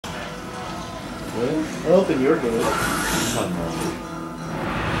Really? I don't think you're good. Oh, no.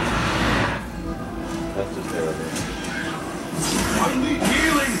 That's just terrible. I need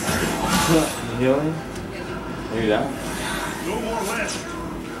healing. Healing? Are you down? No more left.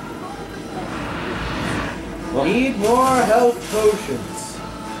 Well, Need more health potions.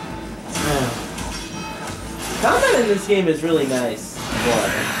 Combat in this game is really nice.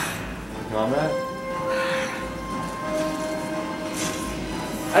 what? Combat?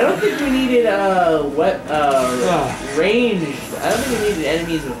 I don't think we needed ranged. I don't think we needed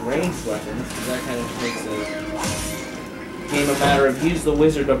enemies with ranged weapons, because that kind of makes the game a matter of use the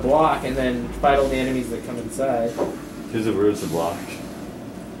wizard to block and then fight all the enemies that come inside. Here's the words to block.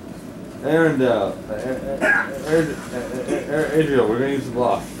 Arendelle. Adriel, we're gonna use the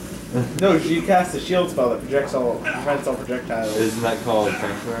block. No, she casts a shield spell that prevents all projectiles. Isn't that called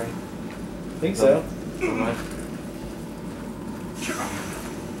Sanctuary? I think so.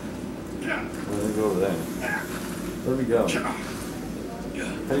 Let me go over there. Where we go?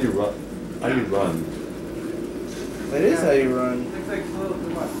 How do you run? How do you run? That is how you run.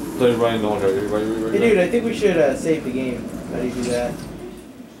 So you're running no one hurt. Hey dude, I think we should save the game. How do you do that?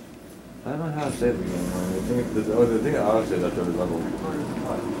 I don't know how to save the game. The thing I ought to say is after every level.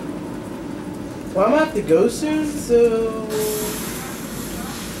 Well, I'm gonna have to go soon, so...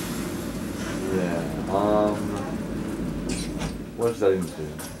 Yeah. What settings do?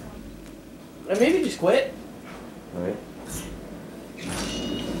 Maybe just quit. Alright.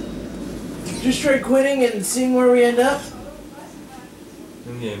 Just try quitting and seeing where we end up.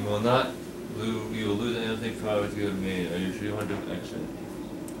 In game will not lose. You will lose anything for hours you have made. Are you sure you want to do exit?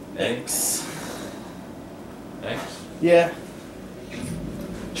 X. X? Yeah.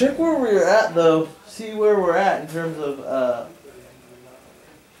 Check where we're at though. See where we're at in terms of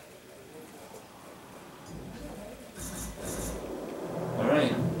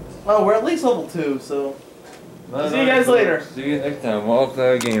Alright. Oh, we're at least level 2, so see you guys later. See you next time,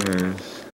 Wallflower Gamers.